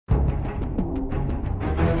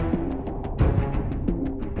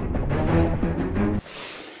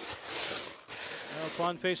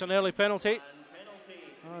Clan face an early penalty.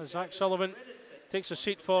 Zach Sullivan takes a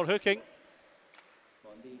seat for hooking.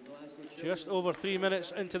 Just over 3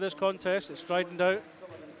 minutes into this contest, it's Dryden out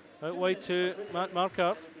wide to Matt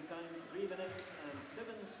Marquardt.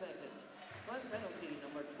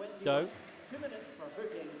 Dow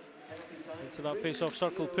into that face-off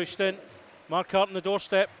circle, pushed in. Marquardt on the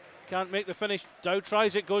doorstep, can't make the finish. Dow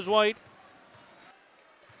tries it, goes wide.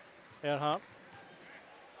 Earhart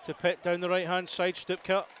to Pitt down the right-hand side.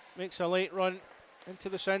 Stupka makes a late run into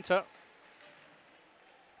the centre.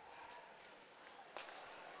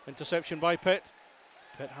 Interception by Pitt.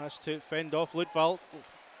 Pitt has to fend off Ludwald.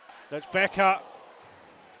 That's Becker.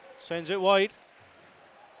 Sends it wide.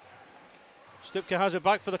 Stupka has it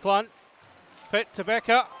back for the Clan. Pitt to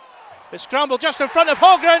Becker. It's scrambled just in front of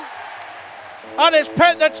Holgren. And it's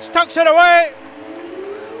Pitt that tucks it away.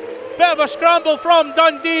 Bit of a scramble from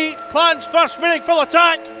Dundee. Clan's first meaningful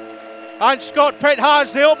attack. And Scott Pitt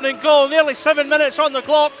has the opening goal. Nearly 7 minutes on the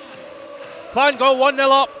clock. Clan go 1-0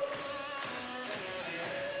 up.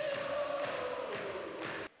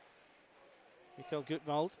 Mikael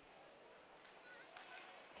Gutwald.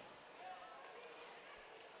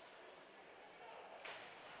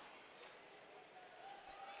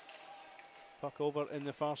 Puck over in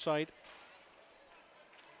the far side.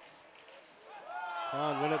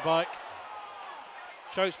 And win it back.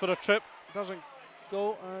 Shouts for a trip. Doesn't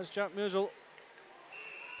go as Jack Musel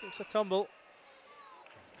takes a tumble.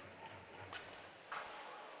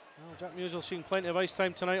 Well, Jack Musel's seen plenty of ice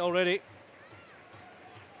time tonight already.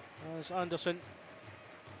 As Anderson.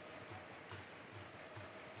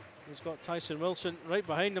 He's got Tyson Wilson right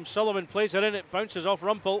behind him. Sullivan plays it in. It bounces off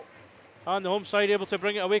Rumpel. And the home side able to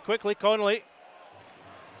bring it away quickly. Connolly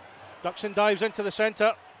ducks and dives into the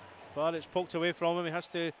centre, but it's poked away from him. He has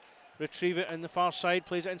to retrieve it in the far side.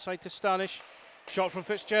 Plays it inside to Stanish. Shot from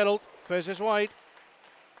Fitzgerald. Fizz is wide.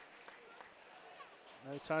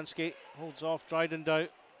 Now Tansky holds off Dryden Dow.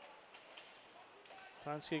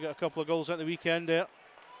 Tansky got a couple of goals at the weekend there.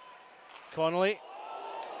 Connolly.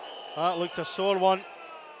 That looked a sore one.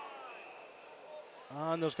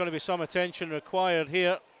 And there's going to be some attention required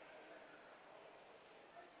here.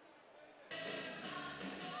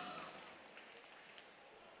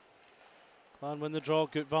 Clan win the draw.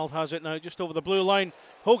 Gutwald has it now just over the blue line.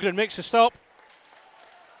 Holgren makes a stop.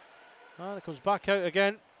 And it comes back out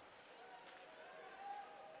again.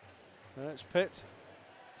 That's Pitt.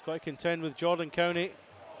 He's got to contend with Jordan County.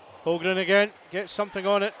 Holgren again gets something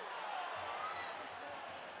on it.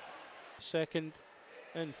 Second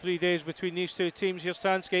in 3 days between these two teams. Here's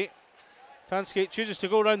Tansky. Tansky chooses to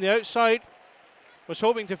go around the outside. Was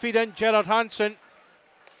hoping to feed in Gerard Hansen.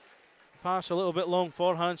 Pass a little bit long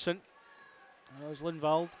for Hansen. There's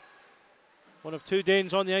Lindvald. One of two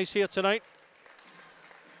Danes on the ice here tonight.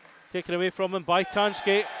 Taken away from him by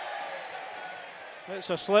Tansky. It's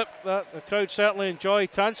a slip that the crowd certainly enjoy.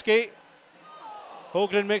 Tansky.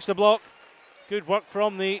 Holgren makes the block. Good work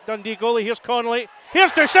from the Dundee goalie. Here's Connolly.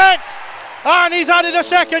 Here's Doucette! And he's added a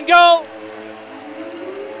second goal.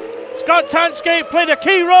 Scott Tansky played a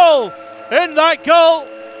key role in that goal.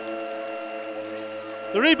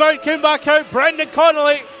 The rebound came back out. Brendan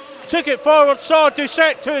Connolly took it forward, saw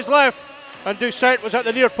Doucette to his left, and Doucette was at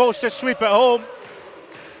the near post to sweep it home.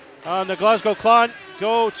 And the Glasgow Clan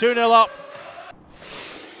go 2-0 up.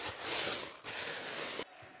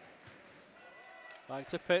 Back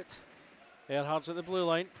to Pitt. Earhart's at the blue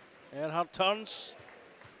line. Earhart turns.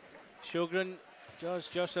 Sjogren does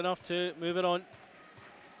just enough to move it on.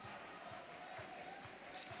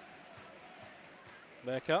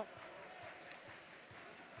 Becker.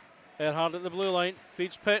 Earhart at the blue line,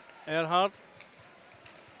 feeds Pitt. Earhart.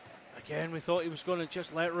 Again, we thought he was going to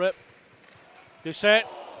just let rip. Doucette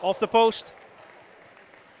off the post.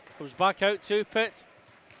 Comes back out to Pitt.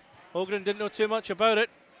 Holgren didn't know too much about it.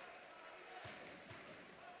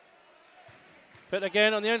 Pitt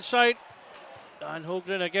again on the inside. And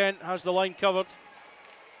Holgren again has the line covered.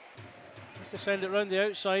 Has to send it round the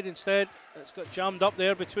outside instead. It's got jammed up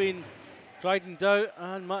there between Dryden Dow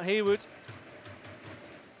and Matt Haywood.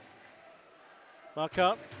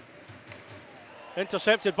 Marquardt.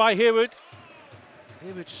 Intercepted by Haywood.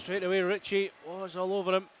 Haywood straight away. Ritchie was all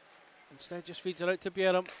over him. Instead just feeds it out to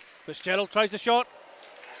Bjerrum. Fitzgerald tries the shot.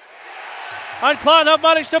 And Clan have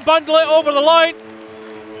managed to bundle it over the line.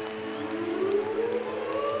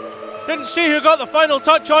 Didn't see who got the final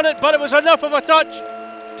touch on it, but it was enough of a touch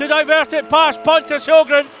to divert it past Pontus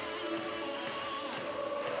Holgren.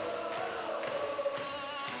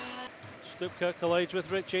 Stupka collides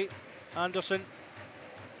with Ritchie. Anderson.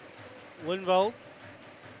 Lindvald.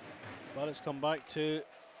 But it's come back to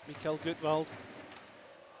Mikael Gutwald.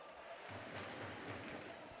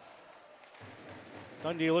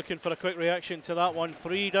 Dundee looking for a quick reaction to that one.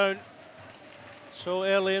 3 down so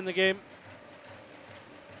early in the game.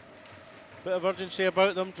 Bit of urgency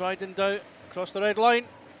about them. Dryden down across the red line.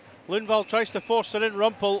 Lundvall tries to force it in.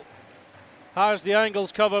 Rumpel has the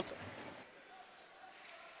angles covered.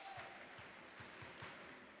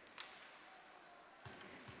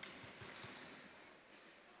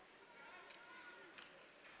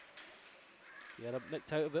 Yeah,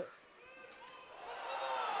 nicked out of it.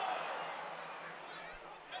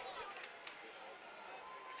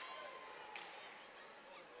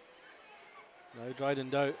 Now Dryden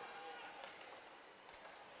down.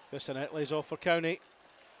 Bissonette lays off for County.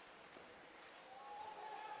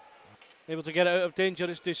 Able to get it out of danger.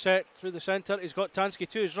 It's Doucette through the centre. He's got Tansky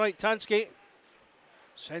to his right. Tansky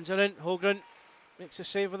sends it in. Holgren makes a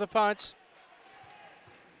save with the pads.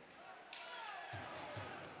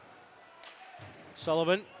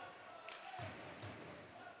 Sullivan.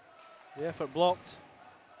 The effort blocked.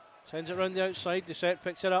 Sends it round the outside. Doucette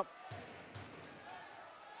picks it up.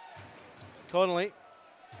 Connolly.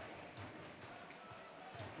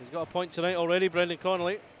 He's got a point tonight already, Brendan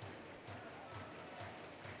Connolly.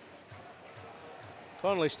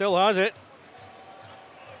 Connolly still has it.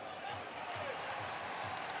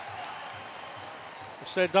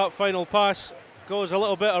 Instead, that final pass goes a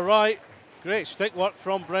little bit awry. Great stick work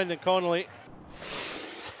from Brendan Connolly.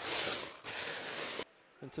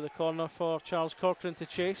 Into the corner for Charles Corcoran to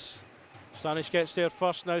chase. Stanish gets there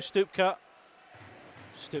first, now Stupka.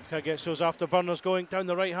 Stupka gets those afterburners going down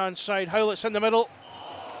the right hand side. Howlett's in the middle.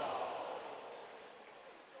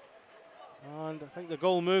 And I think the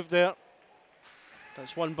goal moved there.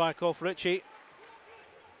 That's one back off Ritchie.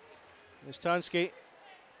 There's Tansky.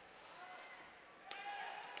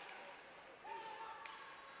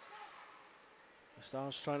 The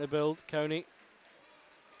Stars trying to build. County.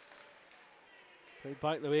 Played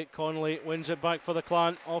back the way. Connolly wins it back for the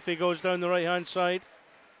Clan. Off he goes down the right hand side.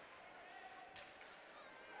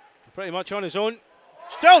 Pretty much on his own.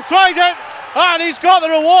 Still tries it. And he's got the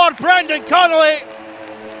reward. Brendan Connolly.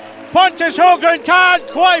 Pontus Holgren can't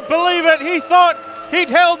quite believe it. He thought he'd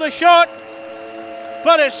held the shot,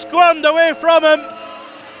 but it squirmed away from him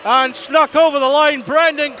and snuck over the line.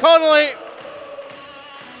 Brendan Connolly,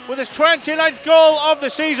 with his 29th goal of the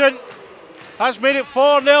season, has made it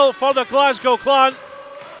 4-0 for the Glasgow Clan.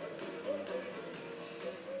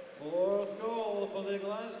 Fourth goal for the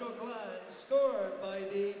Glasgow Clan, scored by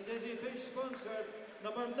the Dizzy Fish sponsor,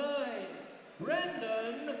 number 9,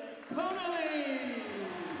 Brendan Connolly.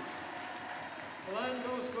 Clan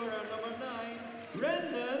goal scorer number 9,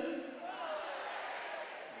 Brendan.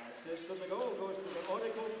 Assist on the goal goes to the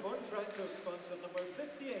Oracle Contractor sponsor number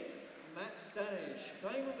 58, Matt Stanish.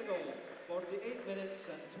 Time of the goal, 48 minutes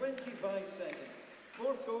and 25 seconds.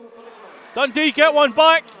 Fourth goal for the Clan. Dundee get one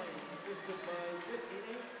back. Assisted by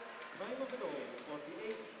 58. Time of the goal,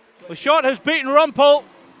 48. The shot has beaten Rumpel,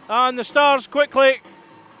 and the Stars quickly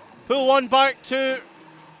pull one back to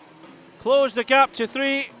close the gap to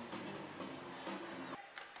 3.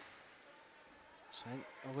 Sent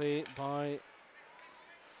away by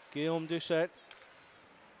Guillaume Doucette.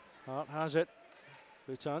 Hart has it.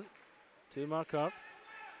 Bhutan to Marquardt.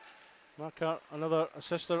 Marquardt, another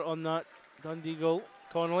assister on that Dundee goal.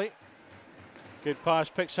 Connolly. Good pass,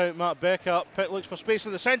 picks out Matt Becker. Pitt looks for space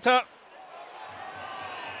in the centre.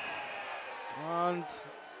 And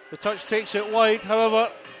the touch takes it wide.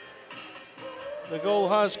 However, the goal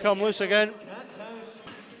has come loose again.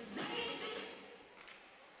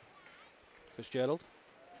 Fitzgerald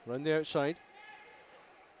round the outside.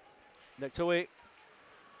 Nicked away.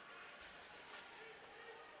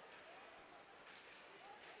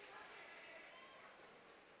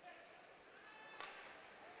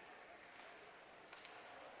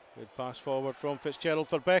 Good pass forward from Fitzgerald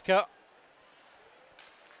for Becker.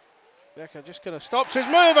 Becker just kind of stops his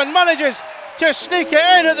move and manages to sneak it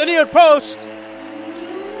in at the near post.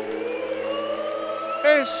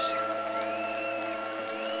 His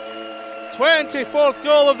 24th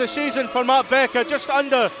goal of the season for Matt Becker, just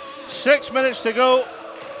under 6 minutes to go.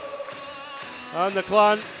 And the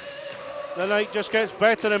Clan, the night just gets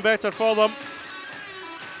better and better for them.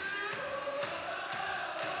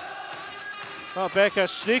 Matt Becker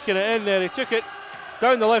sneaking it in there. He took it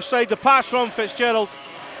down the left side. The pass from Fitzgerald.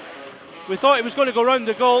 We thought he was going to go round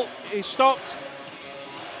the goal. He stopped,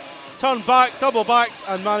 turned back, double backed,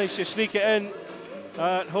 and managed to sneak it in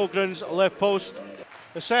at Holgren's left post.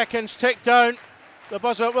 The seconds tick down. The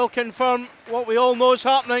buzzer will confirm what we all know is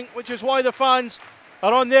happening, which is why the fans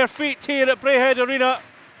are on their feet here at Braehead Arena.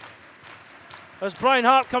 As Brian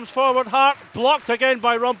Hart comes forward, Hart blocked again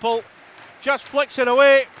by Rumpel. Just flicks it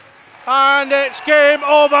away, and it's game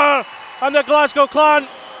over. And the Glasgow Clan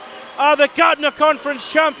are the Gardner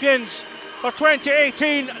Conference champions for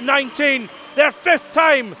 2018-19. Their 5th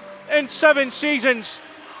time in 7 seasons.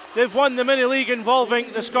 They've won the mini-league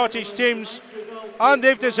involving the Scottish teams, and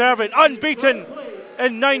they've deserved it. Unbeaten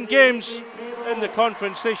in 9 games in the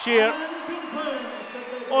conference this year.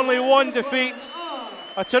 Only 1 defeat.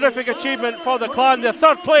 A terrific achievement for the Clan. They're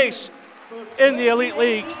 3rd place in the Elite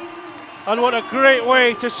League. And what a great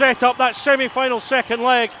way to set up that semi-final 2nd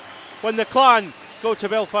leg when the Clan go to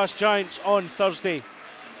Belfast Giants on Thursday.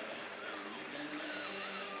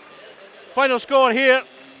 Final score here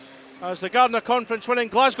as the Gardner Conference winning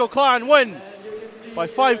Glasgow Clan win by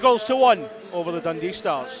 5 goals to 1 over the Dundee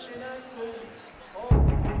Stars.